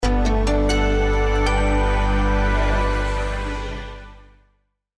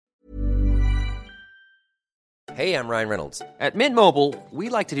Hey, I'm Ryan Reynolds. At Mint Mobile, we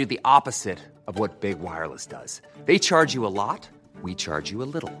like to do the opposite of what Big Wireless does. They charge you a lot, we charge you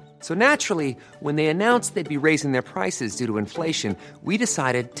a little. So naturally, when they announced they'd be raising their prices due to inflation, we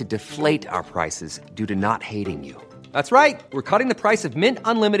decided to deflate our prices due to not hating you. That's right. We're cutting the price of Mint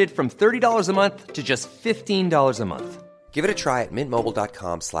Unlimited from $30 a month to just $15 a month. Give it a try at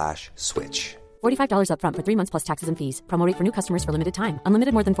mintmobile.com/switch. $45 up front for 3 months plus taxes and fees. Promo rate for new customers for limited time.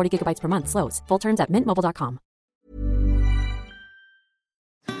 Unlimited more than 40 gigabytes per month. Slows full terms at mintmobile.com.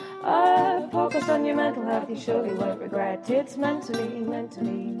 Focus on your mental health, you surely won't regret. It's mentally yours.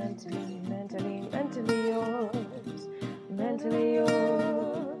 Mentally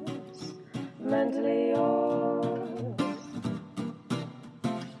yours. Mentally yours.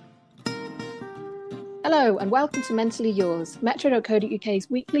 Hello and welcome to Mentally Yours, Metro.co.uk's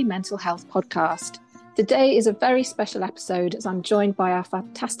weekly mental health podcast. Today is a very special episode as I'm joined by our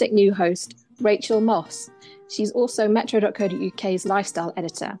fantastic new host, Rachel Moss. She's also Metro.co.uk's lifestyle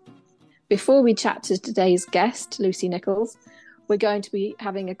editor. Before we chat to today's guest, Lucy Nichols, we're going to be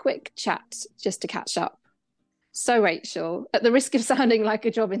having a quick chat just to catch up. So Rachel, at the risk of sounding like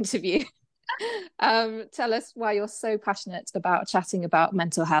a job interview, tell us why you're so passionate about chatting about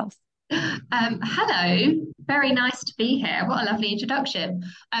mental health. Hello, very nice to be here. What a lovely introduction.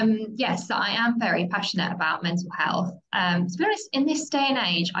 Yes, I am very passionate about mental health. To be honest, in this day and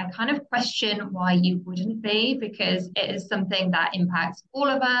age, I kind of question why you wouldn't be, because it is something that impacts all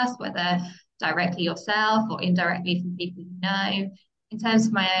of us, whether directly yourself or indirectly from people you know. In terms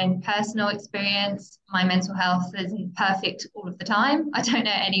of my own personal experience, my mental health isn't perfect all of the time. I don't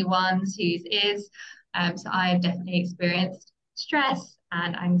know anyone whose is. So I've definitely experienced stress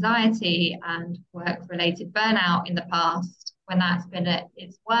and anxiety and work-related burnout in the past. When that's been at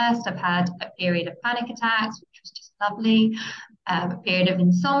its worst, I've had a period of panic attacks, which was just lovely, a period of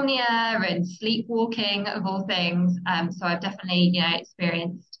insomnia and sleepwalking, of all things. So I've definitely,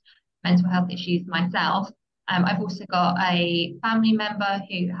 experienced mental health issues myself. I've also got a family member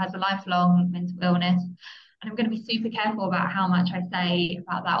who has a lifelong mental illness, and I'm going to be super careful about how much I say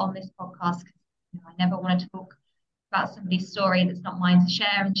about that on this podcast, because I never want to talk about somebody's story that's not mine to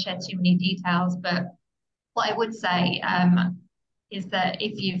share and share too many details. But what I would say is that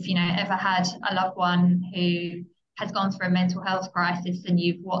if you've ever had a loved one who has gone through a mental health crisis and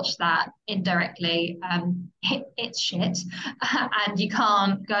you've watched that indirectly, it's shit, and you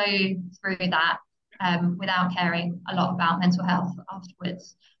can't go through that without caring a lot about mental health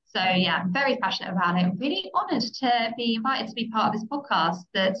afterwards. So yeah, I'm very passionate about it. I'm really honoured to be invited to be part of this podcast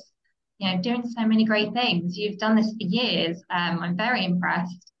that's doing so many great things. You've done this for years. I'm very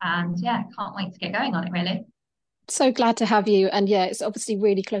impressed, and can't wait to get going on it, really. So glad to have you. And it's obviously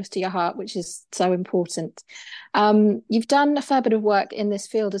really close to your heart, which is so important. You've done a fair bit of work in this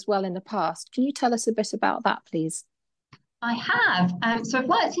field as well in the past. Can you tell us a bit about that, please? I have. So I've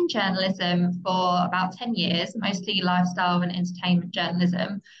worked in journalism for about 10 years, mostly lifestyle and entertainment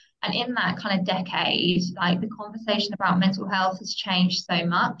journalism. And in that kind of decade, the conversation about mental health has changed so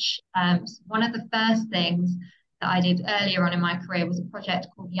much. So one of the first things that I did earlier on in my career was a project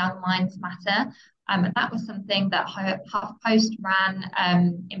called Young Minds Matter. And that was something that HuffPost ran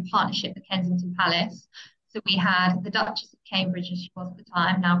in partnership with Kensington Palace. So we had the Duchess of Cambridge, as she was at the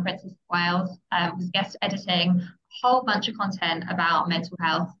time, now Princess of Wales, was guest editing a whole bunch of content about mental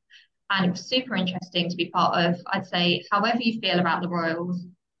health. And it was super interesting to be part of. I'd say, however you feel about the Royals,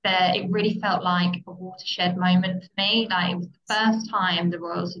 it really felt like a watershed moment for me. It was the first time the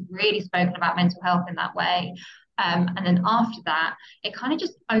Royals had really spoken about mental health in that way. And then after that, it kind of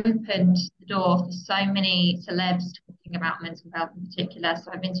just opened the door for so many celebs talking about mental health in particular.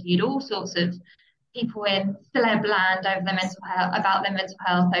 So I've interviewed all sorts of people in celeb land over about their mental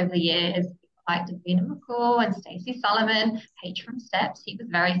health over the years, like Davina McCall and Stacey Solomon, Paige from Steps. He was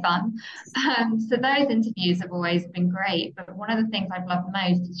very fun. So those interviews have always been great. But one of the things I've loved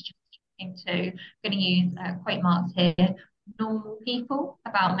most is just talking to, I'm going to use quote marks here, normal people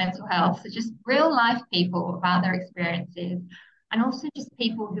about mental health. So just real life people about their experiences, and also just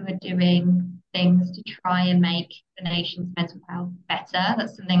people who are doing things to try and make the nation's mental health better.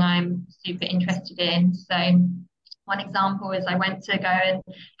 That's something I'm super interested in. So one example is I went to go and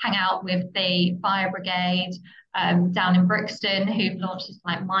hang out with the fire brigade down in Brixton, who've launched this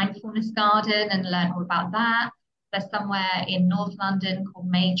mindfulness garden, and learned all about that. There's somewhere in North London called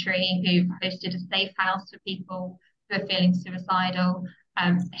Maytree, who've hosted a safe house for people who are feeling suicidal.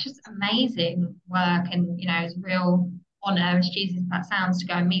 It's just amazing work, and it's a real honour, as cheesy as that sounds, to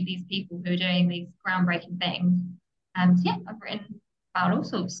go and meet these people who are doing these groundbreaking things. And I've written about all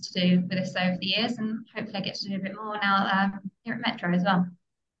sorts to do with this over the years, and hopefully I get to do a bit more now here at Metro as well.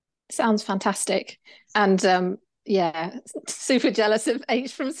 Sounds fantastic. And Yeah, super jealous of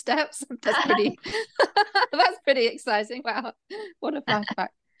H from Steps. That's pretty that's pretty exciting. Wow, what a flashback.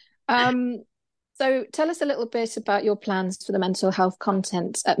 So tell us a little bit about your plans for the mental health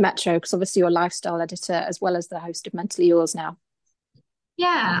content at Metro, because obviously you're a lifestyle editor as well as the host of Mentally Yours now.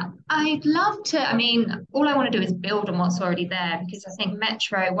 Yeah, I'd love to. I mean, all I want to do is build on what's already there because I think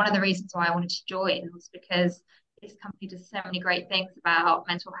Metro, one of the reasons why I wanted to join was because this company does so many great things about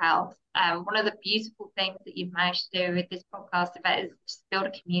mental health. One of the beautiful things that you've managed to do with this podcast event is just build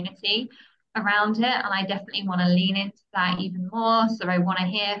a community around it. And I definitely want to lean into that even more. So I want to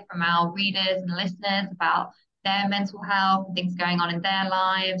hear from our readers and listeners about their mental health, things going on in their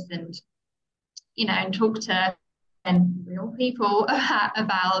lives, and and talk to real people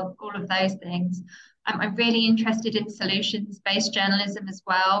about all of those things. I'm really interested in solutions-based journalism as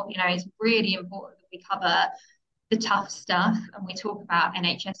well. It's really important that we cover the tough stuff and we talk about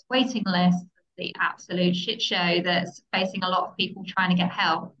NHS waiting lists, the absolute shit show that's facing a lot of people trying to get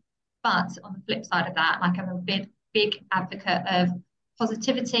help. But on the flip side of that, like I'm a big advocate of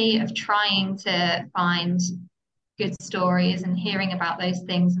positivity, of trying to find good stories and hearing about those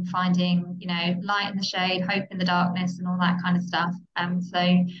things and finding, light in the shade, hope in the darkness and all that kind of stuff.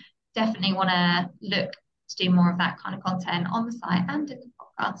 So definitely want to look to do more of that kind of content on the site and in the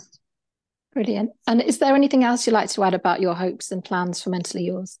podcast. Brilliant. And is there anything else you'd like to add about your hopes and plans for Mentally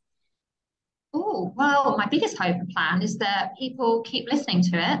Yours? Oh, well, my biggest hope and plan is that people keep listening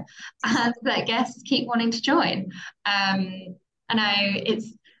to it and that guests keep wanting to join. I know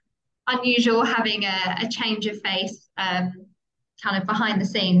it's unusual having a change of face kind of behind the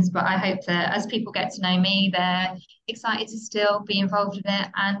scenes, but I hope that as people get to know me, they're excited to still be involved in it.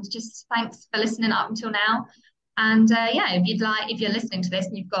 And just thanks for listening up until now. And if you're listening to this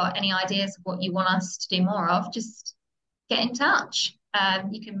and you've got any ideas of what you want us to do more of, just get in touch.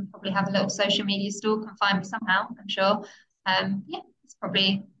 You can probably have a little social media stalk and find me somehow, I'm sure. It's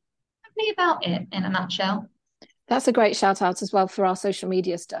probably about it in a nutshell. That's a great shout out as well for our social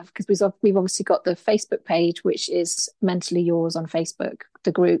media stuff, because we've obviously got the Facebook page, which is Mentally Yours on Facebook,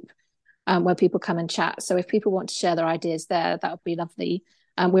 the group, where people come and chat. So if people want to share their ideas there, that would be lovely.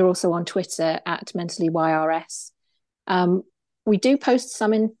 We're also on Twitter at MentallyYRS. We do post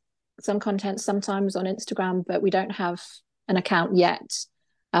some content sometimes on Instagram, but we don't have an account yet.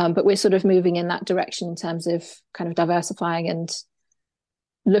 But we're sort of moving in that direction in terms of kind of diversifying and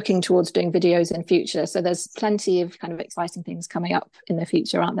looking towards doing videos in future. So there's plenty of kind of exciting things coming up in the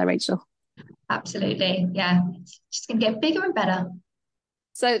future, aren't there, Rachel? Absolutely. Yeah. It's just going to get bigger and better.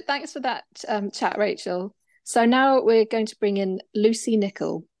 So thanks for that chat, Rachel. So now we're going to bring in Lucy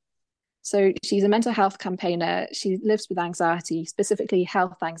Nichol. So she's a mental health campaigner. She lives with anxiety, specifically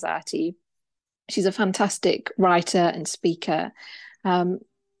health anxiety. She's a fantastic writer and speaker. I'm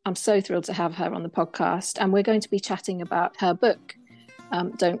so thrilled to have her on the podcast. And we're going to be chatting about her book,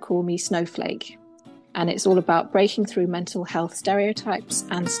 Don't Call Me Snowflake. And it's all about breaking through mental health stereotypes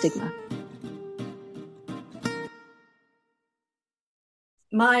and stigma.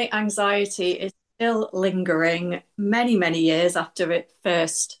 My anxiety is still lingering many, many years after it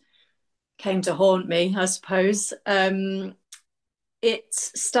first came to haunt me, I suppose. It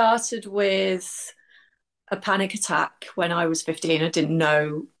started with a panic attack when I was 15. I didn't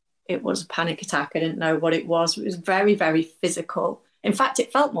know it was a panic attack. I didn't know what it was. It was very, very physical. In fact,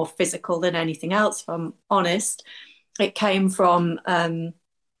 it felt more physical than anything else, if I'm honest. It came from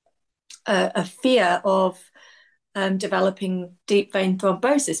a fear of developing deep vein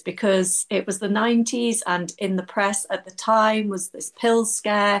thrombosis, because it was the 90s and in the press at the time was this pill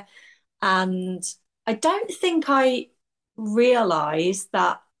scare. And I don't think I realised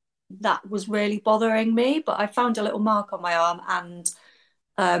that was really bothering me, but I found a little mark on my arm,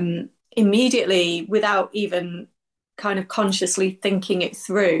 and immediately, without even kind of consciously thinking it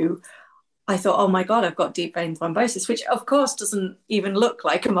through, I thought, oh my God, I've got deep vein thrombosis, which of course doesn't even look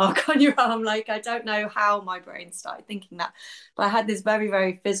like a mark on your arm. Like, I don't know how my brain started thinking that, but I had this very,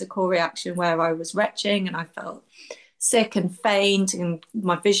 very physical reaction where I was retching and I felt sick and faint and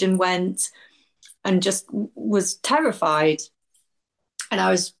my vision went, and just was terrified. And I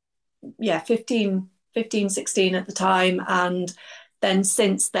was, 15, 16 at the time. And then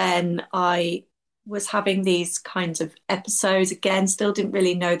since then, I was having these kinds of episodes again, still didn't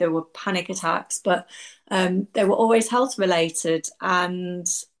really know there were panic attacks, but they were always health related. And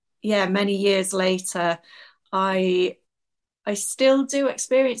many years later, I still do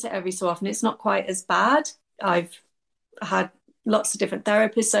experience it every so often. It's not quite as bad. I've had lots of different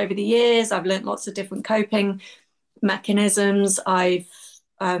therapists over the years. I've learned lots of different coping mechanisms. I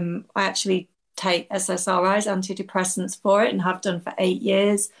actually take SSRIs, antidepressants for it, and have done for 8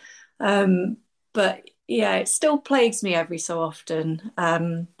 years. But yeah, it still plagues me every so often.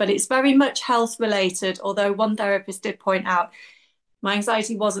 But it's very much health related, although one therapist did point out my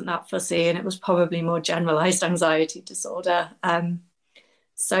anxiety wasn't that fussy and it was probably more generalized anxiety disorder.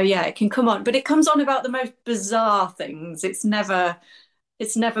 So yeah, it can come on, but it comes on about the most bizarre things. It's never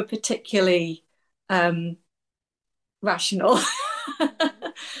particularly rational.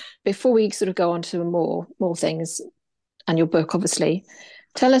 Before we sort of go on to more things and your book, obviously,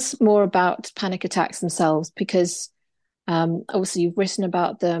 tell us more about panic attacks themselves, because obviously you've written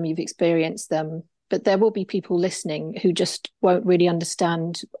about them, you've experienced them, but there will be people listening who just won't really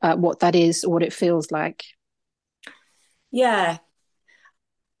understand what that is or what it feels like. Yeah,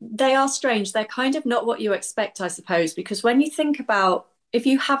 they are strange. They're kind of not what you expect, I suppose, because when you think about, if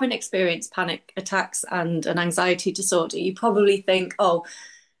you haven't experienced panic attacks and an anxiety disorder, you probably think, oh,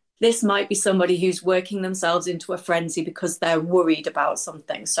 this might be somebody who's working themselves into a frenzy because they're worried about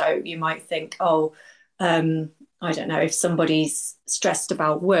something. So you might think, oh, I don't know, if somebody's stressed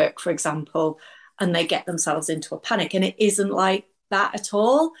about work, for example, and they get themselves into a panic, and it isn't like that at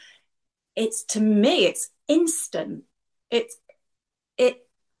all. To me, it's instant. It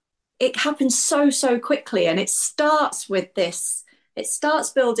happens so quickly, and it starts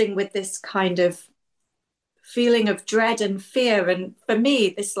building with this kind of feeling of dread and fear, and for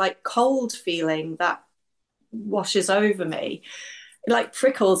me this like cold feeling that washes over me, like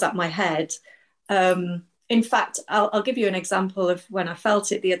prickles at my head. In fact, I'll give you an example of when I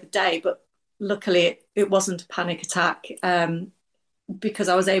felt it the other day, but luckily it wasn't a panic attack, because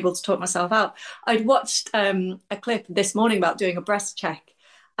I was able to talk myself out. I'd watched a clip this morning about doing a breast check,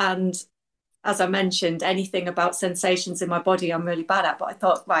 and as I mentioned, anything about sensations in my body I'm really bad at. But I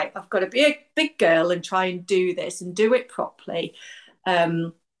thought, right, I've got to be a big girl and try and do this and do it properly.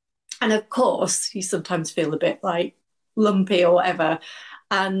 And of course, you sometimes feel a bit like lumpy or whatever.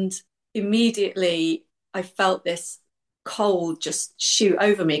 And immediately I felt this cold just shoot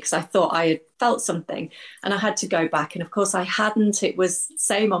over me because I thought I had felt something. And I had to go back. And of course, I hadn't. It was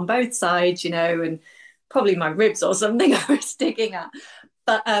same on both sides, and probably my ribs or something I was digging at.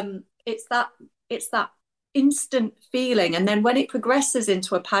 But it's that instant feeling, and then when it progresses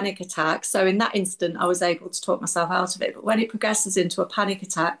into a panic attack, so in that instant I was able to talk myself out of it, but when it progresses into a panic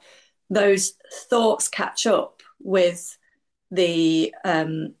attack, those thoughts catch up with the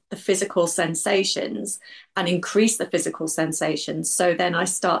physical sensations and increase the physical sensations. So then I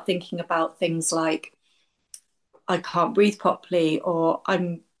start thinking about things like I can't breathe properly, or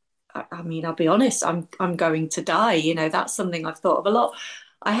I'll be honest, I'm going to die. That's something I've thought of a lot.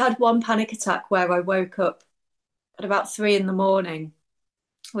 I had one panic attack where I woke up at about 3 a.m.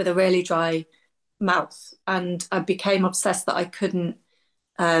 with a really dry mouth, and I became obsessed that I couldn't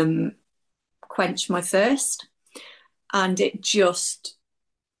quench my thirst. And it just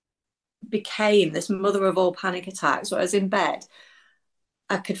became this mother of all panic attacks. So I was in bed.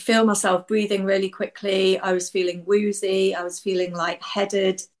 I could feel myself breathing really quickly. I was feeling woozy. I was feeling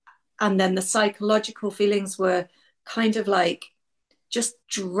lightheaded. And then the psychological feelings were kind of like just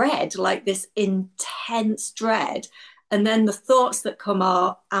dread, like this intense dread. And then the thoughts that come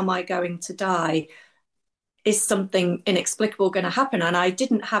are, am I going to die? Is something inexplicable going to happen? And I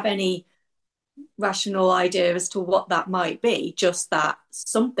didn't have any rational idea as to what that might be, just that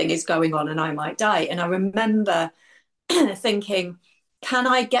something is going on and I might die. And I remember thinking, can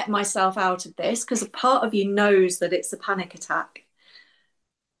I get myself out of this? Because a part of you knows that it's a panic attack.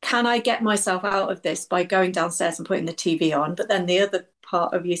 Can I get myself out of this by going downstairs and putting the TV on? But then the other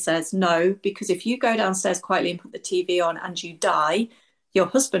part of you says no, because if you go downstairs quietly and put the TV on and you die, your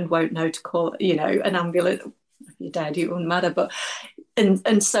husband won't know to call, an ambulance. If you're dead, it wouldn't matter. But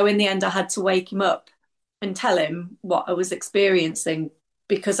and so in the end, I had to wake him up and tell him what I was experiencing,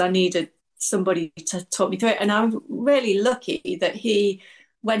 because I needed somebody to talk me through it. And I'm really lucky that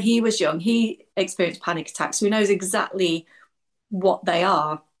when he was young, he experienced panic attacks. So he knows exactly what they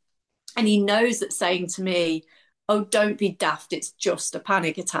are. And he knows that saying to me, oh, don't be daft, it's just a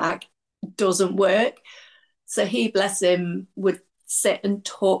panic attack, doesn't work. So he, bless him, would sit and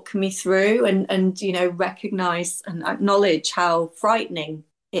talk me through and recognize and acknowledge how frightening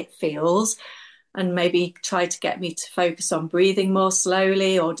it feels, and maybe try to get me to focus on breathing more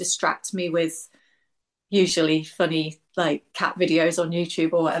slowly, or distract me with usually funny like cat videos on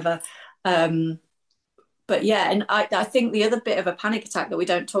YouTube or whatever. But yeah, and I think the other bit of a panic attack that we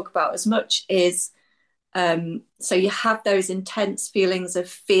don't talk about as much is, so you have those intense feelings of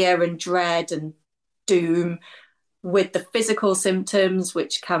fear and dread and doom, with the physical symptoms,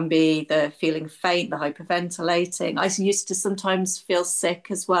 which can be the feeling faint, the hyperventilating. I used to sometimes feel sick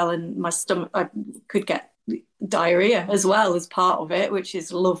as well, and my stomach, I could get diarrhea as well as part of it, which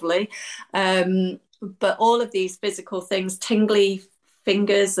is lovely. but all of these physical things, tingly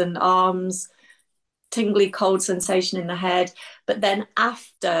fingers and arms, tingly cold sensation in the head. But then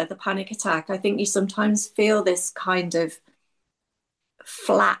after the panic attack, I think you sometimes feel this kind of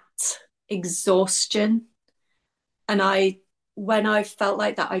flat exhaustion. And when I felt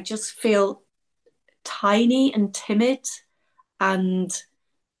like that, I just feel tiny and timid. And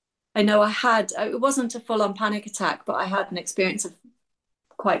I know it wasn't a full-on panic attack, but I had an experience of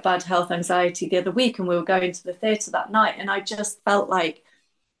quite bad health anxiety the other week, and we were going to the theatre that night, and I just felt like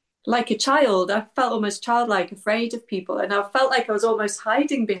a child. I felt almost childlike, afraid of people, and I felt like I was almost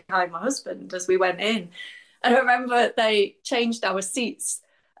hiding behind my husband as we went in. And I remember they changed our seats.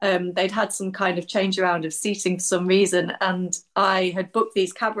 They'd had some kind of change around of seating for some reason, and I had booked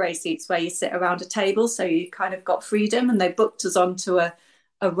these cabaret seats where you sit around a table, so you kind of got freedom, and they booked us onto a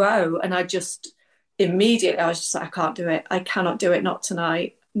row, and I just immediately, I was just like, I can't do it. I cannot do it, not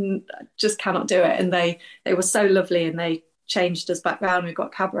tonight. I just cannot do it. And they were so lovely, and they changed us back round. We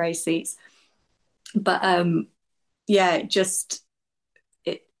got cabaret seats. But yeah, it just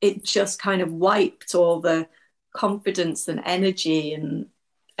kind of wiped all the confidence and energy and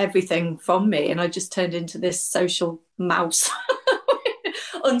everything from me, and I just turned into this social mouse.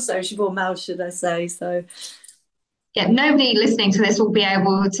 Unsociable mouse, should I say. So yeah, nobody listening to this will be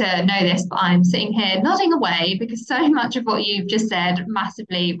able to know this, but I'm sitting here nodding away because so much of what you've just said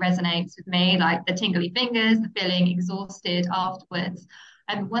massively resonates with me, like the tingly fingers, the feeling exhausted afterwards.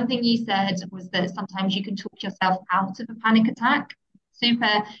 And one thing you said was that sometimes you can talk yourself out of a panic attack.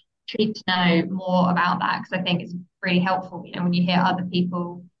 Super intrigued to know more about that, because I think it's really helpful, when you hear other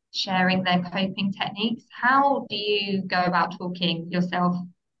people sharing their coping techniques. How do you go about talking yourself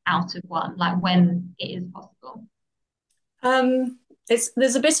out of one, like when it is possible?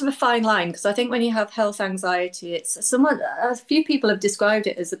 There's a bit of a fine line, because I think when you have health anxiety, a few people have described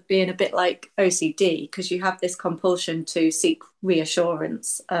it as being a bit like OCD, because you have this compulsion to seek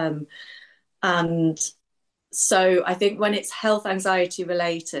reassurance. And so I think when it's health anxiety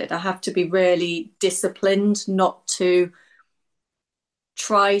related, I have to be really disciplined not to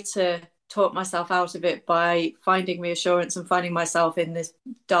try to talk myself out of it by finding reassurance and finding myself in this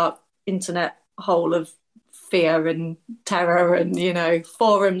dark internet hole of fear and terror, and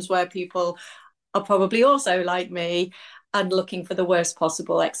forums where people are probably also like me and looking for the worst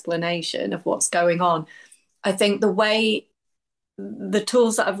possible explanation of what's going on. I think the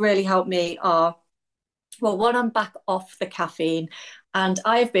tools that have really helped me are, well, one, I'm back off the caffeine, and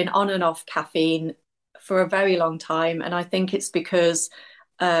I've been on and off caffeine for a very long time, and I think it's because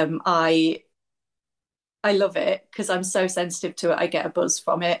I love it, because I'm so sensitive to it. I get a buzz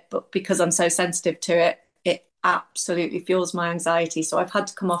from it, but because I'm so sensitive to it, it absolutely fuels my anxiety. So I've had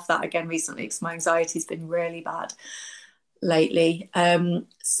to come off that again recently, because my anxiety's been really bad lately.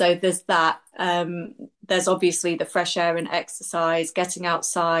 So there's that. There's obviously the fresh air and exercise, getting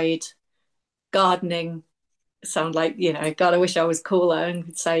outside, gardening. Sound like, God, I wish I was cooler and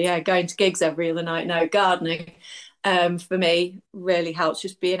could say, yeah, going to gigs every other night. No, gardening for me really helps.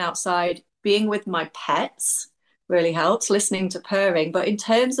 Just being outside, being with my pets really helps, listening to purring. But in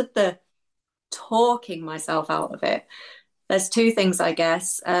terms of the talking myself out of it, there's two things, I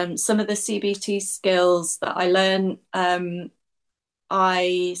guess. Some of the CBT skills that I learn,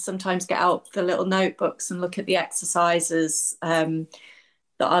 I sometimes get out the little notebooks and look at the exercises that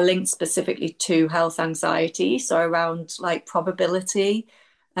are linked specifically to health anxiety, so around like probability.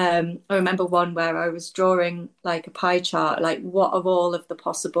 I remember one where I was drawing like a pie chart, like what are all of the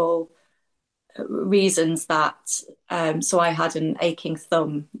possible reasons that, so I had an aching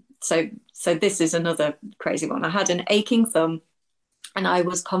thumb. So this is another crazy one. I had an aching thumb, and I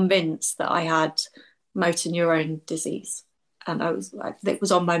was convinced that I had motor neuron disease. And it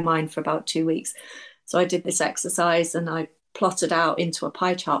was on my mind for about 2 weeks. So I did this exercise, and I plotted out into a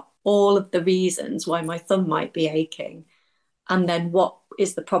pie chart all of the reasons why my thumb might be aching. And then what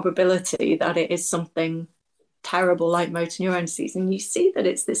is the probability that it is something terrible like motor neuron disease? And you see that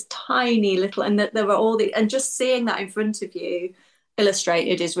it's this tiny little, and that there are and just seeing that in front of you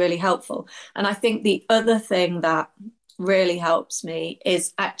illustrated is really helpful. And I think the other thing that really helps me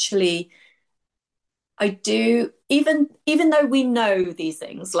is actually, I do, even though we know these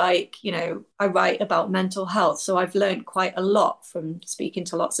things, like, I write about mental health, so I've learned quite a lot from speaking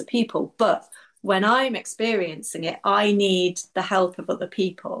to lots of people, but when I'm experiencing it, I need the help of other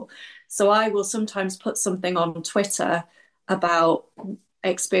people. So I will sometimes put something on Twitter about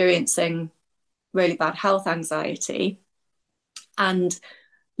experiencing really bad health anxiety, and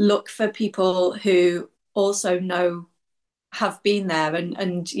look for people who also have been there and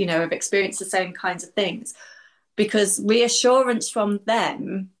have experienced the same kinds of things, because reassurance from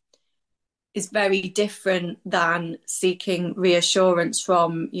them is very different than seeking reassurance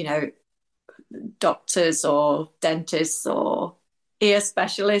from, doctors or dentists or ear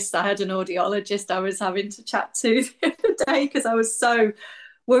specialists. I had an audiologist I was having to chat to the other day because I was so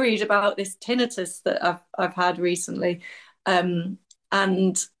worried about this tinnitus that I've had recently. And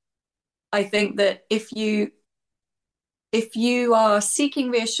I think that if you are seeking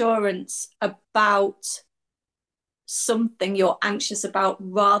reassurance about something you're anxious about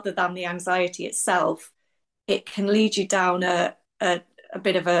rather than the anxiety itself, it can lead you down a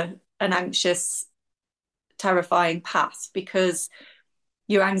bit of an anxious, terrifying path, because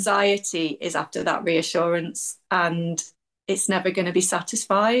your anxiety is after that reassurance and it's never going to be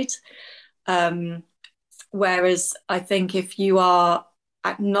satisfied. Whereas I think if you are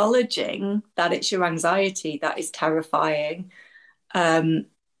acknowledging that it's your anxiety that is terrifying,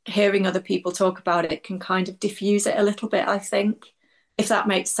 hearing other people talk about it can kind of diffuse it a little bit, I think, if that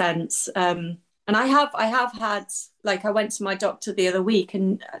makes sense. And I have had, like, I went to my doctor the other week,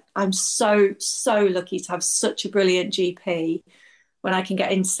 and I'm so lucky to have such a brilliant GP when I can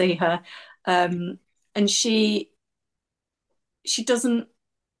get in to see her. And she doesn't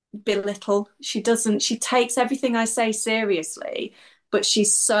belittle. She takes everything I say seriously, but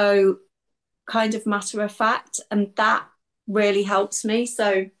she's so kind of matter of fact, and that really helps me.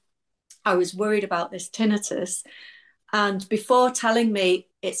 So I was worried about this tinnitus, and before telling me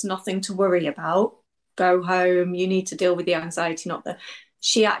it's nothing to worry about, go home, you need to deal with the anxiety,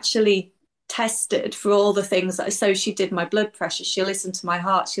 she actually tested for all the things so she did my blood pressure, she listened to my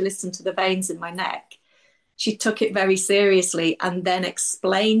heart, she listened to the veins in my neck. She took it very seriously and then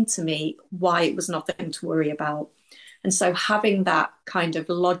explained to me why it was nothing to worry about. And so having that kind of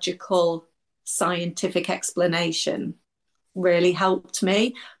logical, scientific explanation really helped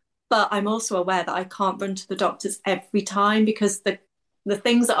me. But I'm also aware that I can't run to the doctors every time, because the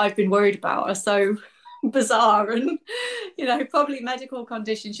things that I've been worried about are so bizarre and, probably medical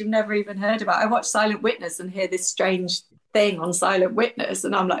conditions you've never even heard about. I watch Silent Witness and hear this strange thing on Silent Witness,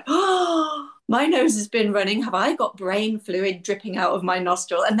 and I'm like, oh, my nose has been running. Have I got brain fluid dripping out of my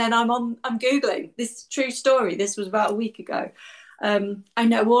nostril? And then I'm Googling this true story. This was about a week ago. I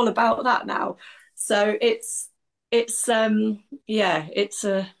know all about that now. So it's a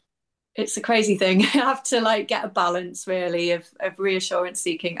crazy thing. You have to get a balance really of reassurance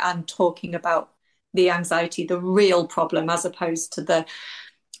seeking and talking about the anxiety, the real problem, as opposed to the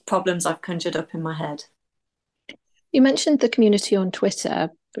problems I've conjured up in my head. You mentioned the community on Twitter,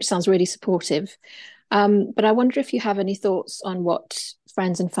 which sounds really supportive. But I wonder if you have any thoughts on what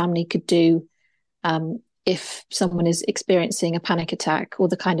friends and family could do if someone is experiencing a panic attack or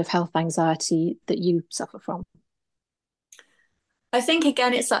the kind of health anxiety that you suffer from. I think,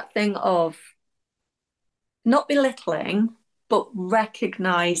 again, it's that thing of not belittling, but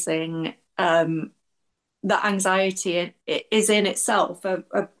recognizing that anxiety is in itself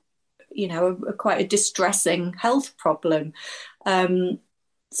quite a distressing health problem. So,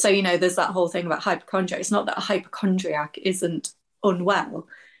 there's that whole thing about hypochondria. It's not that a hypochondriac isn't unwell.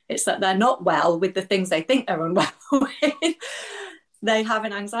 It's that they're not well with the things they think they're unwell with. They have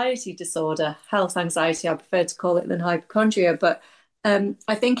an anxiety disorder, health anxiety, I prefer to call it, than hypochondria. But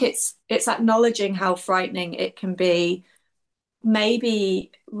I think it's acknowledging how frightening it can be,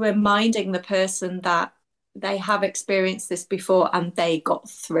 maybe reminding the person that they have experienced this before and they got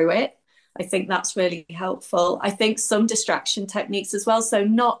through it. I think that's really helpful. I think some distraction techniques as well. So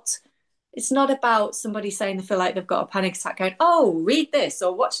it's not about somebody saying they feel like they've got a panic attack going, oh, read this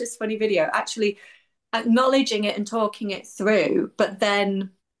or watch this funny video. Actually acknowledging it and talking it through, but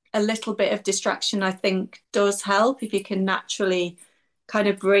then a little bit of distraction, I think, does help if you can naturally kind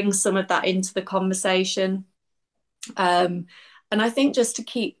of bring some of that into the conversation. And I think just to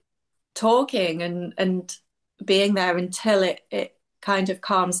keep talking and being there until it kind of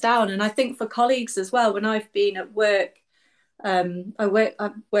calms down. And I think for colleagues as well, when I've been at work, I've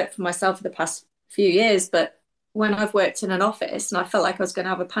worked for myself for the past few years, but when I've worked in an office and I felt like I was going to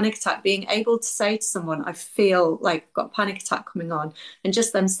have a panic attack, being able to say to someone, I feel like I've got a panic attack coming on, and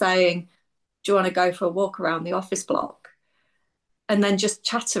just them saying, do you want to go for a walk around the office block? And then just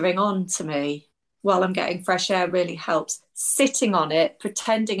chattering on to me while I'm getting fresh air really helps. Sitting on it,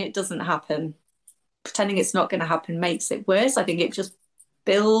 pretending it doesn't happen, pretending it's not going to happen, makes it worse. I think it just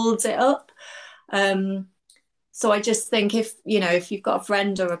builds it up. So I just think if you've got a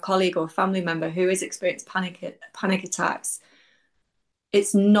friend or a colleague or a family member who has experienced panic attacks,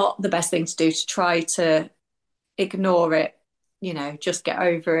 it's not the best thing to do to try to ignore it, just get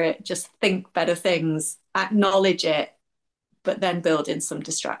over it, just think better things, acknowledge it, but then build in some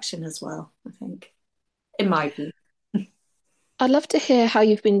distraction as well, I think, in my view. I'd love to hear how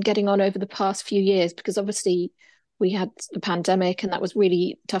you've been getting on over the past few years, because obviously we had the pandemic and that was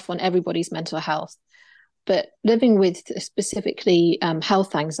really tough on everybody's mental health. But living with specifically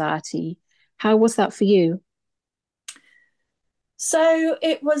health anxiety, how was that for you? So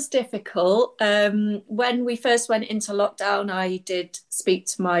it was difficult. When we first went into lockdown, I did speak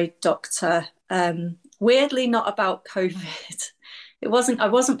to my doctor. Weirdly, not about COVID. I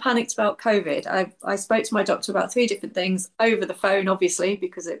wasn't panicked about COVID. I spoke to my doctor about three different things over the phone, obviously,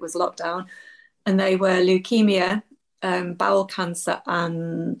 because it was lockdown. And they were leukemia, bowel cancer,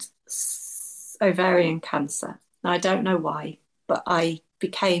 and ovarian cancer. Now, I don't know why, but I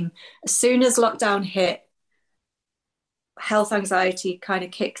became, as soon as lockdown hit, health anxiety kind of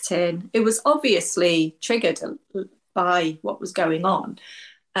kicked in. It was obviously triggered by what was going on,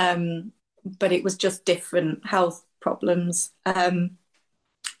 but it was just different health problems.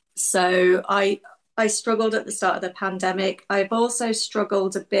 So I struggled at the start of the pandemic. I've also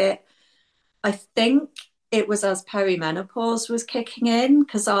struggled a bit. I think it was as perimenopause was kicking in,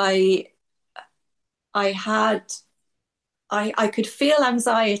 because I could feel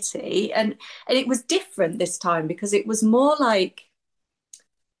anxiety, and it was different this time because it was more like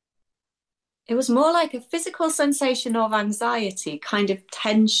a physical sensation of anxiety, kind of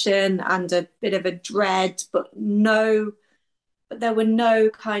tension and a bit of a dread, but there were no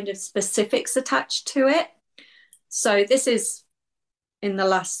kind of specifics attached to it. So this is in the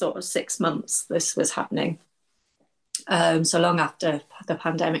last sort of 6 months, this was happening. So long after the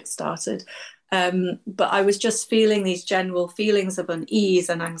pandemic started. But I was just feeling these general feelings of unease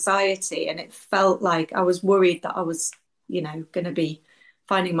and anxiety, and it felt like I was worried that I was, going to be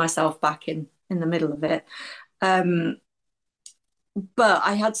finding myself back in the middle of it. But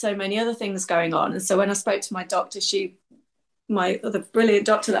I had so many other things going on. And so when I spoke to my doctor, my other brilliant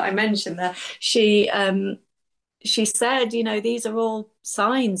doctor that I mentioned there, she said, these are all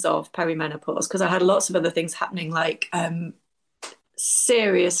signs of perimenopause, because I had lots of other things happening, like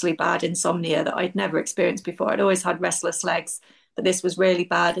seriously bad insomnia that I'd never experienced before. I'd always had restless legs, but this was really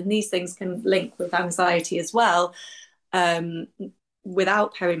bad. And these things can link with anxiety as well,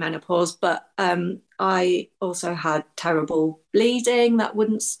 without perimenopause. But I also had terrible bleeding that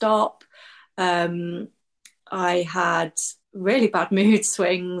wouldn't stop. I had really bad mood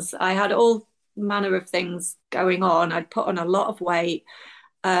swings. I had all manner of things going on. I'd put on a lot of weight.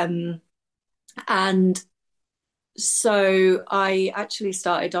 And so I actually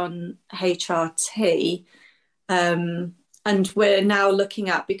started on HRT. And we're now looking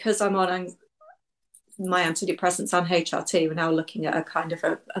at, because I'm on my antidepressants and HRT, we're now looking at a kind of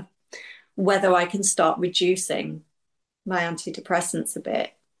a whether I can start reducing my antidepressants a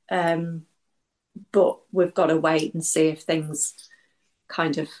bit. But we've got to wait and see if things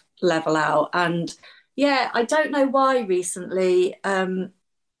kind of level out. And yeah, I don't know why recently. I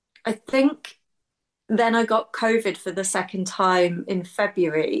think then I got COVID for the second time in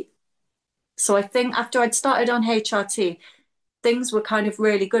February. So I think after I'd started on HRT, things were kind of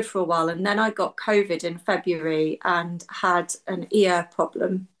really good for a while. And then I got COVID in February and had an ear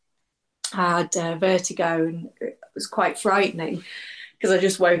problem. I had vertigo, and it was quite frightening because I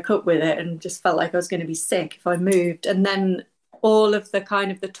just woke up with it and just felt like I was going to be sick if I moved. And then all of the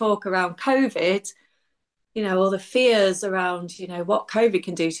kind of the talk around COVID, all the fears around, what COVID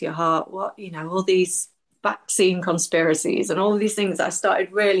can do to your heart, all these vaccine conspiracies and all these things, I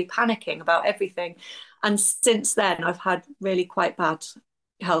started really panicking about everything. And since then, I've had really quite bad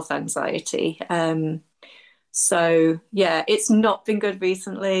health anxiety. So, yeah, it's not been good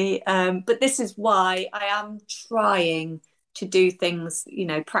recently. But this is why I am trying to do things,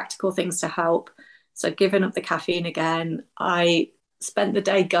 practical things to help. So I've given up the caffeine again. I spent the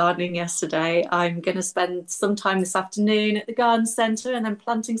day gardening yesterday. I'm going to spend some time this afternoon at the garden centre and then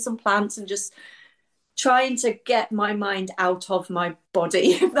planting some plants and just trying to get my mind out of my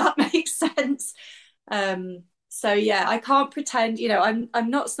body, if that makes sense. So yeah, I can't pretend, I'm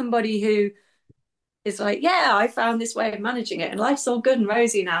not somebody who is like, yeah, I found this way of managing it and life's all good and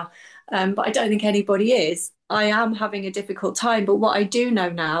rosy now. But I don't think anybody is. I am having a difficult time. But what I do know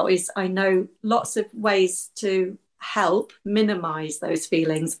now is I know lots of ways to help minimize those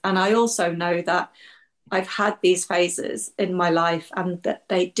feelings. And I also know that I've had these phases in my life and that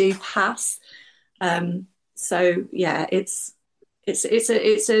they do pass. So yeah, it's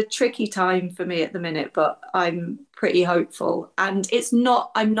a tricky time for me at the minute, but I'm pretty hopeful. And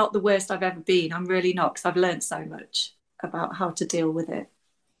I'm not the worst I've ever been. I'm really not, because I've learned so much about how to deal with it.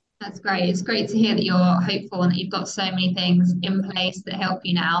 That's great. It's great to hear that you're hopeful and that you've got so many things in place that help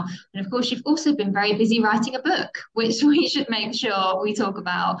you now. And of course, you've also been very busy writing a book, which we should make sure we talk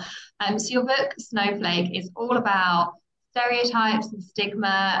about. So your book, Snowflake, is all about stereotypes and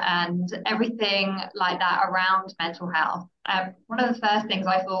stigma and everything like that around mental health. One of the first things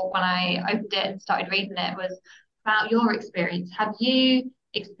I thought when I opened it and started reading it was about your experience. Have you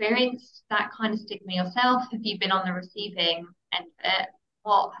experienced that kind of stigma yourself? Have you been on the receiving end of it?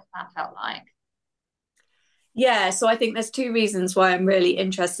 What has that felt like? Yeah, so I think there's two reasons why I'm really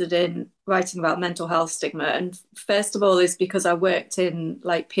interested in writing about mental health stigma. And first of all is because I worked in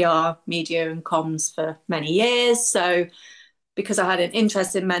like PR, media and comms for many years. So because I had an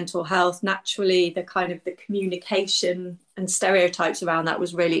interest in mental health, naturally the kind of the communication and stereotypes around that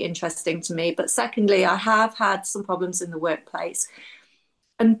was really interesting to me. But secondly, I have had some problems in the workplace.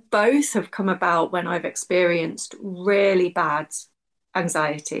 And both have come about when I've experienced really bad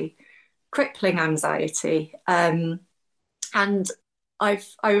anxiety, crippling anxiety. And I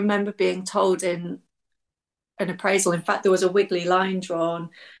remember being told in an appraisal, in fact, there was a wiggly line drawn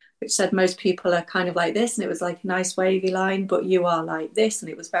which said most people are kind of like this, and it was like a nice wavy line, but you are like this, and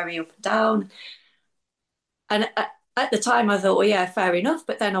it was very up and down. And at the time I thought, well, yeah, fair enough.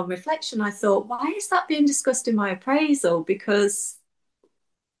 But then on reflection, I thought, why is that being discussed in my appraisal? Because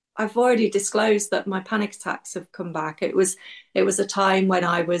I've already disclosed that my panic attacks have come back. It was a time when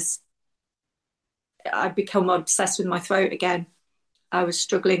I'd become obsessed with my throat again. I was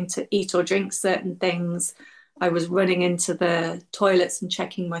struggling to eat or drink certain things. I was running into the toilets and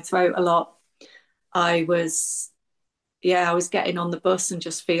checking my throat a lot. I was getting on the bus and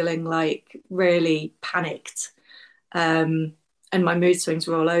just feeling like really panicked. And my mood swings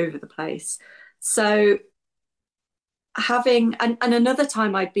were all over the place. So and another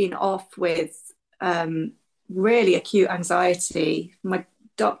time I'd been off with really acute anxiety. My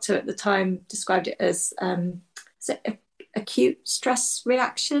doctor at the time described it as acute stress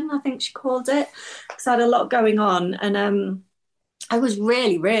reaction, I think she called it, because I had a lot going on. And I was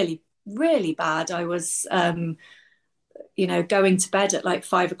really, really, really bad. I was, going to bed at like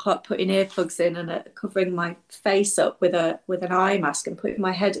 5 o'clock, putting earplugs in and covering my face up with an eye mask and putting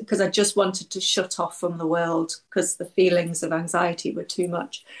my head, because I just wanted to shut off from the world because the feelings of anxiety were too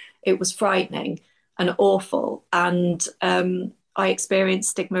much. It was frightening and awful. And I experienced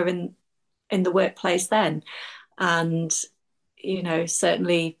stigma in the workplace then. And,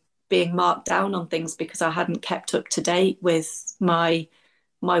 certainly being marked down on things because I hadn't kept up to date with my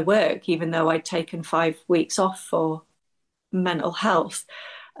work, even though I'd taken 5 weeks off for mental health.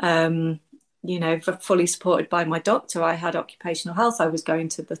 Fully supported by my doctor. I had occupational health. I was going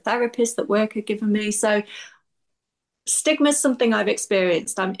to the therapist that work had given me. So stigma is something I've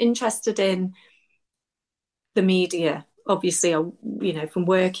experienced. I'm interested in the media, obviously, from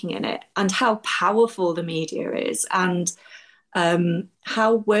working in it, and how powerful the media is, and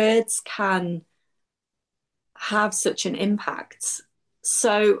how words can have such an impact.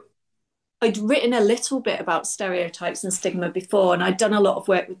 So I'd written a little bit about stereotypes and stigma before, and I'd done a lot of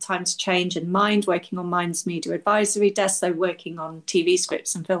work with Time to Change and Mind, working on Mind's media advisory desk, so working on TV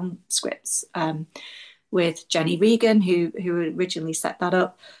scripts and film scripts with Jenny Regan, who originally set that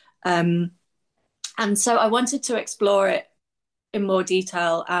up. And so I wanted to explore it in more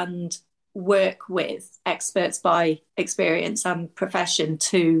detail and work with experts by experience and profession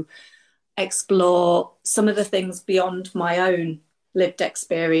to explore some of the things beyond my own lived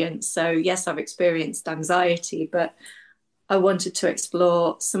experience. So yes, I've experienced anxiety, but I wanted to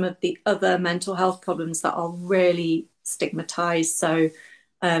explore some of the other mental health problems that are really stigmatized. So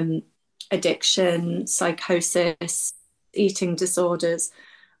addiction, psychosis, eating disorders,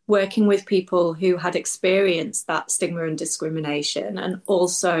 working with people who had experienced that stigma and discrimination, and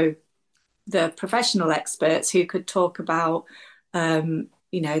also the professional experts who could talk about,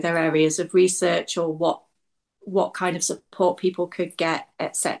 their areas of research or what kind of support people could get,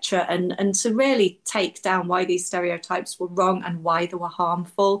 etc., and to really take down why these stereotypes were wrong and why they were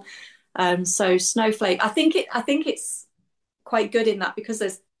harmful. So Snowflake, I think it's quite good in that, because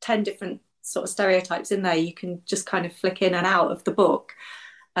there's 10 different sort of stereotypes in there. You can just kind of flick in and out of the book.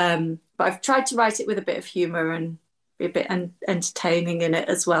 But I've tried to write it with a bit of humour and be a bit entertaining in it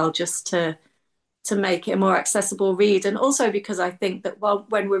as well, just to make it a more accessible read. And also because I think that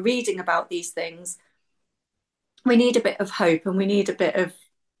when we're reading about these things, we need a bit of hope, and we need a bit of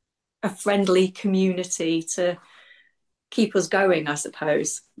a friendly community to keep us going, I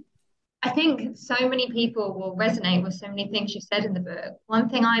suppose. I think so many people will resonate with so many things you've said in the book. One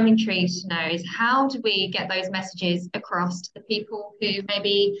thing I'm intrigued to know is, how do we get those messages across to the people who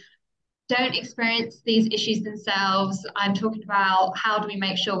maybe don't experience these issues themselves? I'm talking about, how do we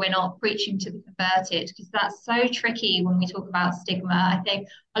make sure we're not preaching to the converted, because that's so tricky when we talk about stigma. I think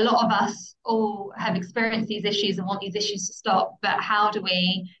a lot of us all have experienced these issues and want these issues to stop, but how do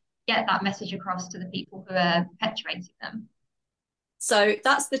we get that message across to the people who are perpetuating them? So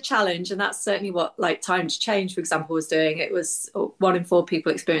that's the challenge, and that's certainly what like Time to Change, for example, was doing. It was 1 in 4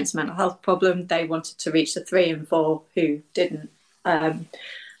 people experience a mental health problem. They wanted to reach the 3 in 4 who didn't.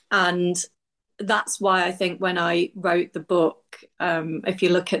 And that's why I think when I wrote the book, if you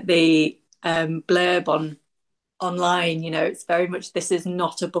look at the blurb online, you know, it's very much, this is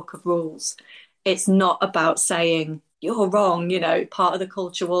not a book of rules. It's not about saying, you're wrong, you know, part of the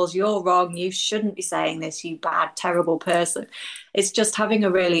culture wars, you're wrong, you shouldn't be saying this, you bad, terrible person. It's just having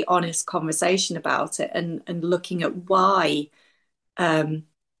a really honest conversation about it and looking at why,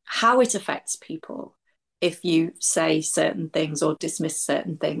 how it affects people if you say certain things or dismiss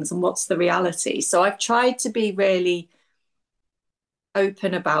certain things, and what's the reality. So I've tried to be really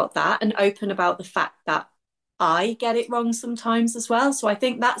open about that, and open about the fact that I get it wrong sometimes as well. So I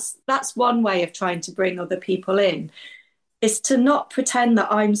think that's one way of trying to bring other people in, is to not pretend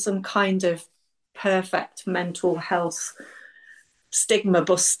that I'm some kind of perfect mental health stigma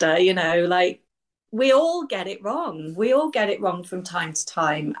buster, you know, like we all get it wrong. We all get it wrong from time to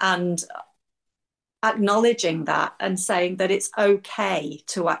time, and acknowledging that and saying that it's okay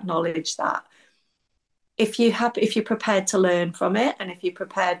to acknowledge that. If you're prepared to learn from it, and if you're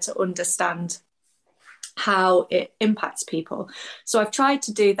prepared to understand how it impacts people. So I've tried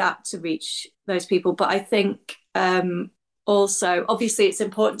to do that to reach those people. But I think also, obviously, it's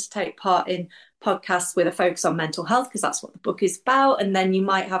important to take part in podcasts with a focus on mental health, because that's what the book is about. And then you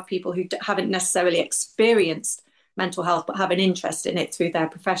might have people who haven't necessarily experienced mental health, but have an interest in it through their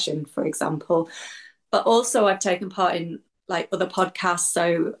profession, for example. But also I've taken part in like other podcasts.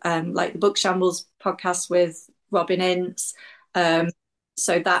 So like the Book Shambles podcast with Robin Ince.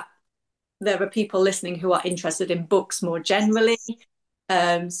 So that there are people listening who are interested in books more generally.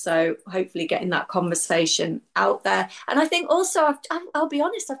 So hopefully getting that conversation out there. And I think also, I'll be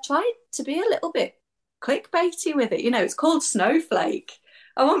honest, I've tried to be a little bit clickbaity with it. You know, it's called Snowflake.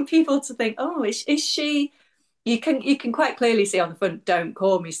 I want people to think, oh, is she... You can quite clearly see on the front, don't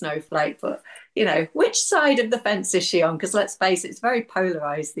call me Snowflake, but, you know, which side of the fence is she on? Because let's face it, it's very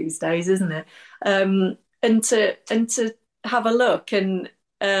polarised these days, isn't it? And to have a look, and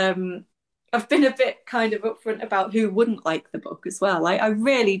I've been a bit kind of upfront about who wouldn't like the book as well. I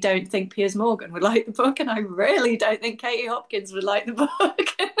really don't think Piers Morgan would like the book, and I really don't think Katie Hopkins would like the book.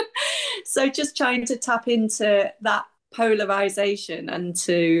 So just trying to tap into that polarisation and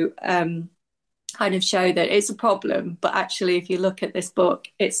to kind of show that it's a problem, but actually if you look at this book,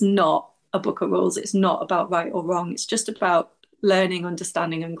 it's not a book of rules. It's not about right or wrong. It's just about learning,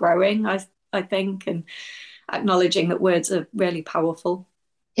 understanding and growing, I think, and acknowledging that words are really powerful.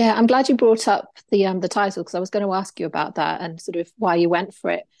 Yeah, I'm glad you brought up the title, because I was going to ask you about that and sort of why you went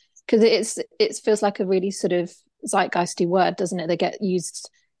for it, because it feels like a really sort of zeitgeisty word, doesn't it? That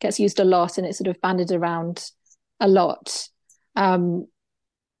gets used a lot, and it's sort of bandied around a lot.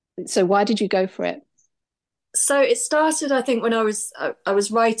 So why did you go for it? So it started, I think, when I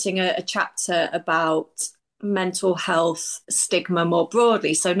was writing a chapter about mental health stigma more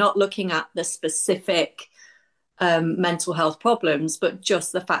broadly. So not looking at the specific mental health problems, but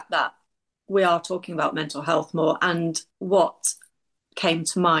just the fact that we are talking about mental health more. And what came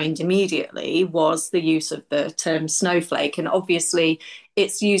to mind immediately was the use of the term snowflake. And obviously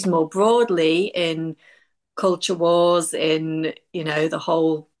it's used more broadly in culture wars, in, you know, the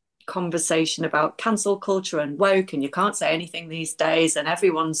whole conversation about cancel culture and woke, and you can't say anything these days, and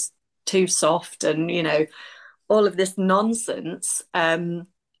everyone's too soft, and, you know, all of this nonsense.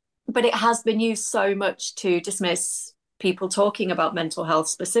 But it has been used so much to dismiss people talking about mental health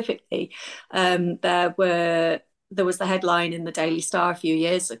specifically. There was the headline in the Daily Star a few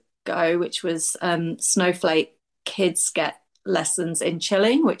years ago, which was snowflake kids get lessons in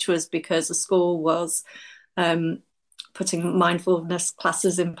chilling, which was because the school was putting mindfulness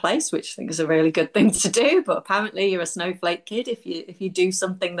classes in place, which I think is a really good thing to do. But apparently you're a snowflake kid if you do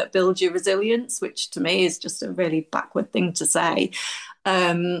something that builds your resilience, which to me is just a really backward thing to say.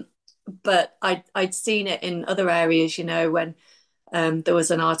 But I'd seen it in other areas, you know, when there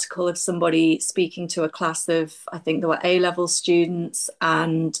was an article of somebody speaking to a class of, I think there were A-level students,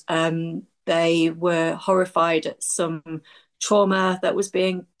 and they were horrified at some trauma that was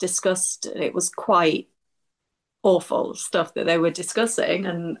being discussed. It was quite awful stuff that they were discussing,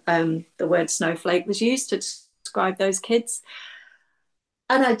 and the word snowflake was used to describe those kids.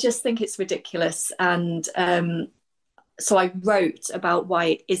 And I just think it's ridiculous. And so I wrote about why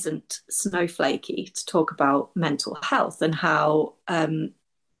it isn't snowflakey to talk about mental health, and how,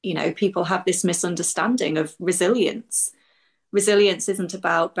 you know, people have this misunderstanding of resilience. Resilience isn't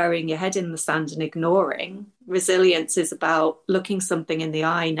about burying your head in the sand and ignoring Resilience is about looking something in the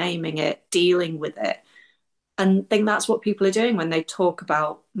eye, naming it, dealing with it. And I think that's what people are doing when they talk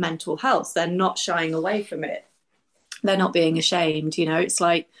about mental health. They're not shying away from it. They're not being ashamed. You know, it's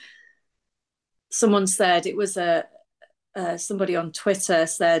like someone said, it was somebody on Twitter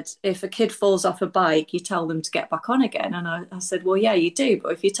said, if a kid falls off a bike, you tell them to get back on again. And I said, well, yeah, you do.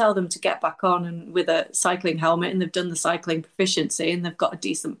 But if you tell them to get back on and with a cycling helmet and they've done the cycling proficiency and they've got a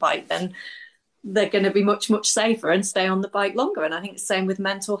decent bike, then they're going to be much, much safer and stay on the bike longer. And I think the same with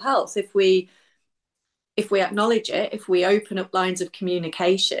mental health. If we acknowledge it, if we open up lines of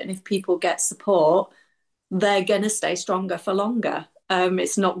communication, if people get support, they're going to stay stronger for longer.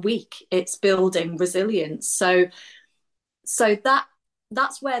 It's not weak, it's building resilience. So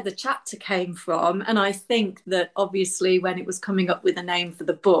that's where the chapter came from. And I think that obviously when it was coming up with a name for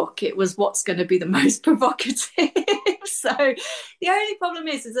the book, it was what's going to be the most provocative. So the only problem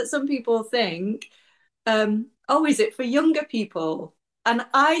is that some people think, oh, is it for younger people? And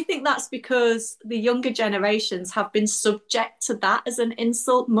I think that's because the younger generations have been subject to that as an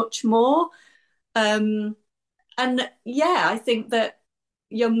insult much more. And yeah, I think that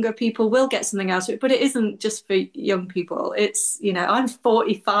younger people will get something out of it, but it isn't just for young people. It's, you know, I'm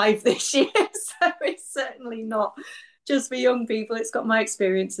 45 this year, so it's certainly not just for young people. It's got my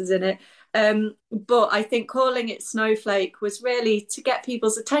experiences in it. But I think calling it Snowflake was really to get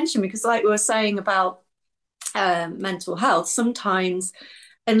people's attention, because like we were saying about mental health, sometimes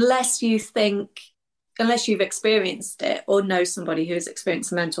unless you've experienced it or know somebody who has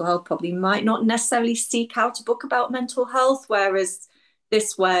experienced mental health problem, might not necessarily seek out a book about mental health, whereas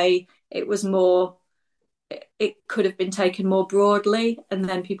this way it could have been taken more broadly, and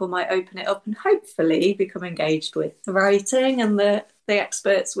then people might open it up and hopefully become engaged with the writing and the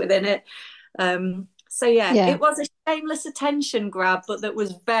experts within it. So it was a shameless attention grab, but that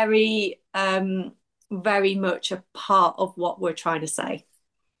was very very much a part of what we're trying to say.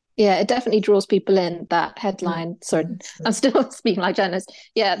 Yeah, it definitely draws people in, that headline. Sorry, I'm still speaking like journalist.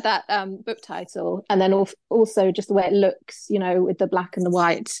 Yeah, that book title. And then also just the way it looks, you know, with the black and the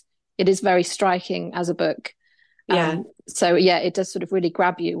white. It is very striking as a book. Yeah. So, yeah, it does sort of really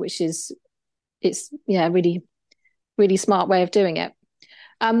grab you, really, really smart way of doing it.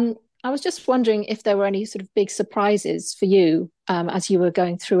 I was just wondering if there were any sort of big surprises for you as you were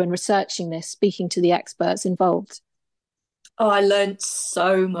going through and researching this, speaking to the experts involved. Oh, I learned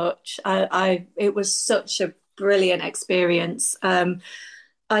so much. It was such a brilliant experience.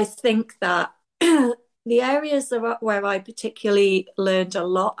 I think that the areas where I particularly learned a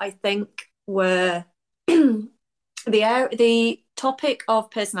lot, I think, were the topic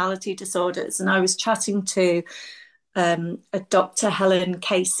of personality disorders. And I was chatting to a Dr. Helen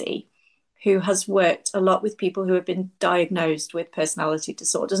Casey, who has worked a lot with people who have been diagnosed with personality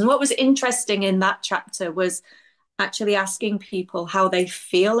disorders. And what was interesting in that chapter was actually asking people how they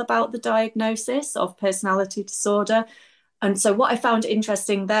feel about the diagnosis of personality disorder. And so what I found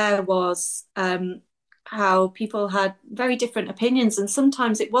interesting there was how people had very different opinions. And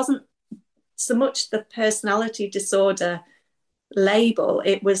sometimes it wasn't so much the personality disorder label,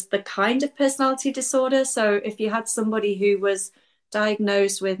 it was the kind of personality disorder. So if you had somebody who was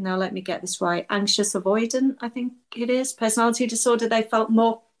diagnosed with, now let me get this right, anxious avoidant, I think it is, personality disorder, they felt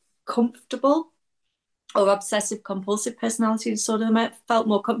more comfortable, or obsessive compulsive personality disorder, they felt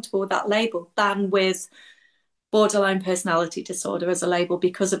more comfortable with that label than with borderline personality disorder as a label,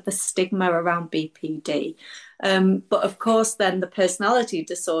 because of the stigma around BPD. But of course, then the personality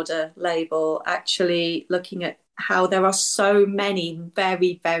disorder label, actually looking at how there are so many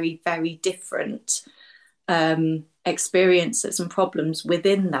very, very, very different experiences and problems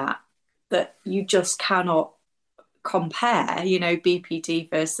within that you just cannot compare, you know, BPD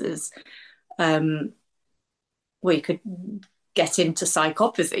versus we could get into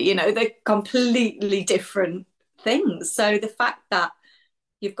psychopathy, you know, they're completely different things. So the fact that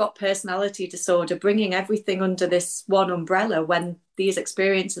you've got personality disorder bringing everything under this one umbrella when these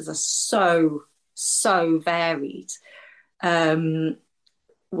experiences are so varied, I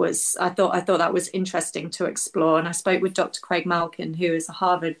thought that was interesting to explore. And I spoke with Dr. Craig Malkin, who is a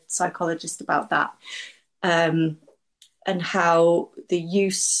Harvard psychologist, about that. And how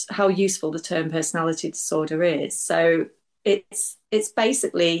useful the term personality disorder is. So it's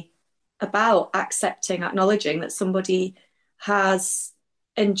basically about acknowledging that somebody has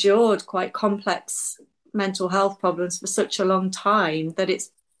endured quite complex mental health problems for such a long time that it's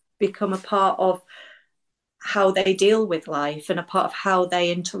become a part of how they deal with life and a part of how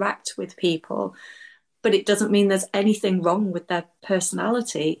they interact with people. But it doesn't mean there's anything wrong with their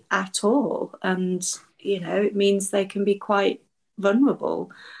personality at all. And you know, it means they can be quite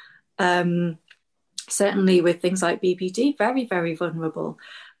vulnerable. certainly with things like BPD, very, very vulnerable.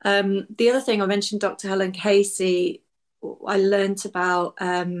 The other thing I mentioned, Dr. Helen Casey, I learned about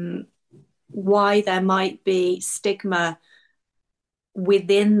why there might be stigma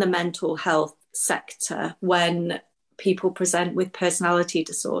within the mental health sector when people present with personality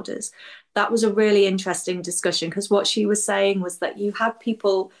disorders. That was a really interesting discussion, because what she was saying was that you had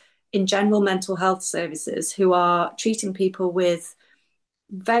people in general mental health services who are treating people with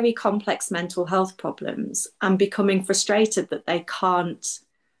very complex mental health problems and becoming frustrated that they can't,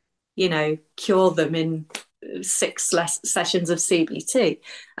 cure them in 6 less sessions of CBT.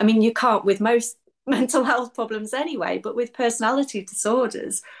 I mean, you can't with most mental health problems anyway, but with personality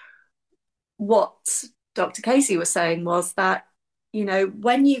disorders, what Dr. Casey was saying was that,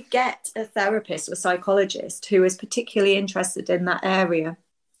 when you get a therapist or psychologist who is particularly interested in that area,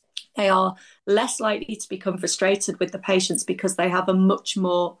 they are less likely to become frustrated with the patients because they have a much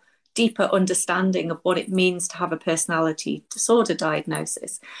more deeper understanding of what it means to have a personality disorder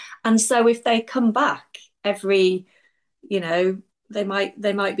diagnosis. And so if they come back every, they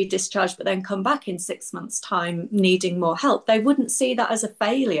might be discharged, but then come back in 6 months' time needing more help, they wouldn't see that as a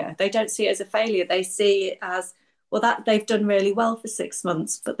failure. They don't see it as a failure. They see it as, well, that they've done really well for 6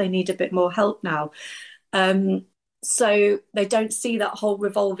 months, but they need a bit more help now. So they don't see that whole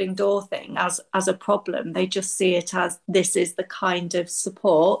revolving door thing as a problem. They just see it as, this is the kind of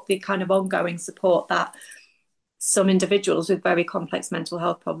support, the kind of ongoing support that some individuals with very complex mental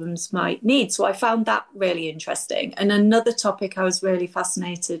health problems might need. So I found that really interesting. And another topic I was really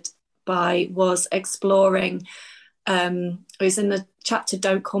fascinated by was exploring, it was in the chapter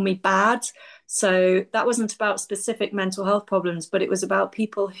Don't Call Me Bad. So that wasn't about specific mental health problems, but it was about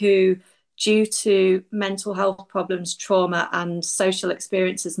people who, due to mental health problems, trauma, and social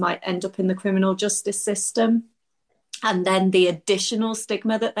experiences, might end up in the criminal justice system. And then the additional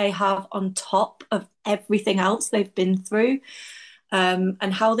stigma that they have on top of everything else they've been through,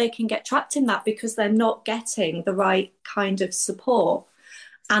 and how they can get trapped in that because they're not getting the right kind of support,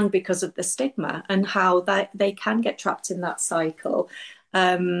 and because of the stigma, and how they can get trapped in that cycle.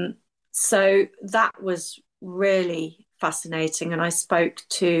 So that was really fascinating. And I spoke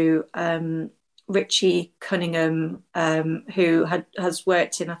to Richie Cunningham, who has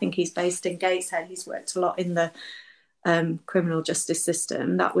worked in, I think he's based in Gateshead, he's worked a lot in the criminal justice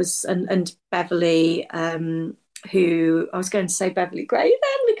system. That was, and Beverly, who, I was going to say Beverly Gray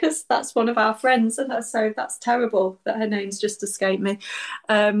then, because that's one of our friends, and so that's terrible that her name's just escaped me.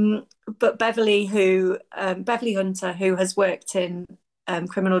 But Beverly Hunter, who has worked in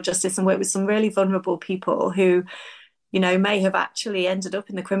criminal justice and worked with some really vulnerable people who, may have actually ended up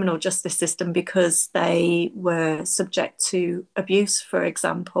in the criminal justice system because they were subject to abuse, for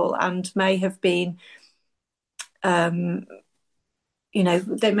example, and may have been, they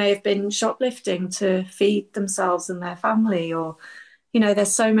may have been shoplifting to feed themselves and their family, or,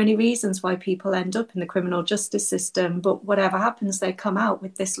 there's so many reasons why people end up in the criminal justice system, but whatever happens, they come out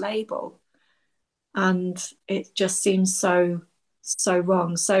with this label. And it just seems so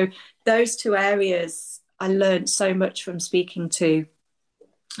wrong. So those two areas, I learned so much from speaking to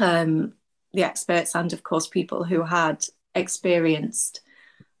the experts, and of course people who had experienced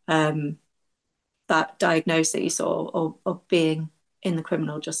that diagnosis or being in the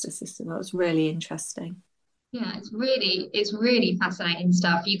criminal justice system. That was really interesting. Yeah, it's really fascinating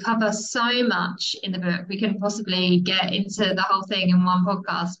stuff. You cover so much in the book. We couldn't possibly get into the whole thing in one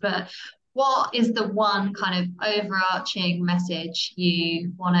podcast, but what is the one kind of overarching message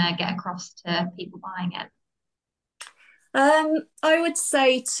you want to get across to people buying it? I would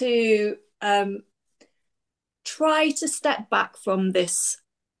say to try to step back from this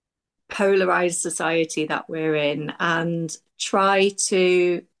polarized society that we're in, and try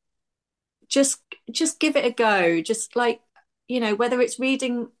to just give it a go. Just like, whether it's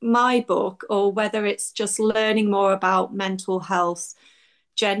reading my book or whether it's just learning more about mental health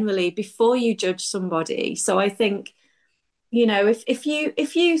generally before you judge somebody. So I think, if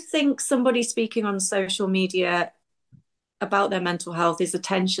you think somebody speaking on social media about their mental health is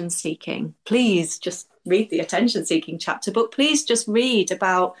attention seeking, please just read the attention seeking chapter, but please just read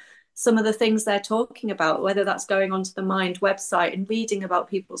about some of the things they're talking about, whether that's going onto the Mind website and reading about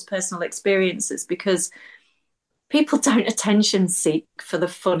people's personal experiences, because people don't attention seek for the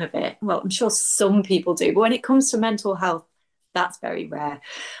fun of it. Well, I'm sure some people do, but when it comes to mental health, that's very rare.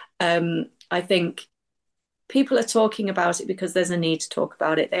 I think people are talking about it because there's a need to talk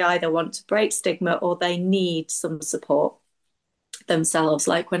about it. They either want to break stigma or they need some support themselves,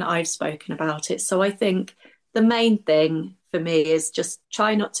 like when I've spoken about it. So I think the main thing for me is just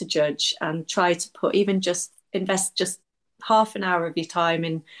try not to judge, and try to invest just half an hour of your time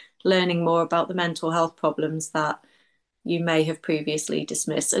in learning more about the mental health problems that you may have previously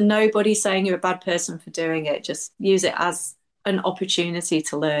dismissed. And nobody's saying you're a bad person for doing it. Just use it as an opportunity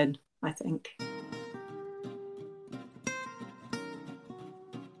to learn, I think.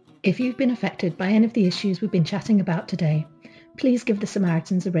 If you've been affected by any of the issues we've been chatting about today, please give the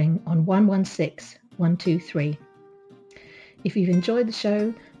Samaritans a ring on 116 123. If you've enjoyed the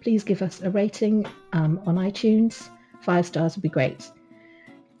show, please give us a rating on iTunes. 5 stars would be great.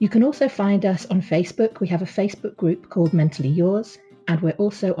 You can also find us on Facebook. We have a Facebook group called Mentally Yours, and we're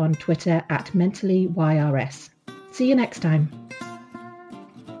also on Twitter at MentallyYRS. See you next time.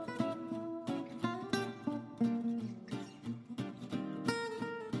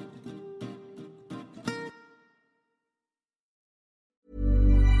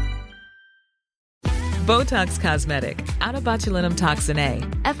 Botox Cosmetic, out of botulinum toxin A,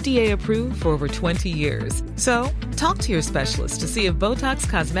 FDA approved for over 20 years. So, talk to your specialist to see if Botox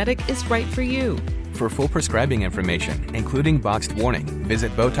Cosmetic is right for you. For full prescribing information, including boxed warning,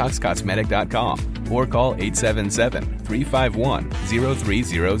 visit BotoxCosmetic.com or call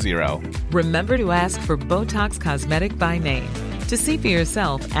 877-351-0300. Remember to ask for Botox Cosmetic by name. To see for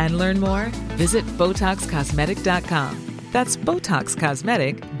yourself and learn more, visit BotoxCosmetic.com. That's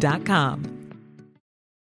BotoxCosmetic.com.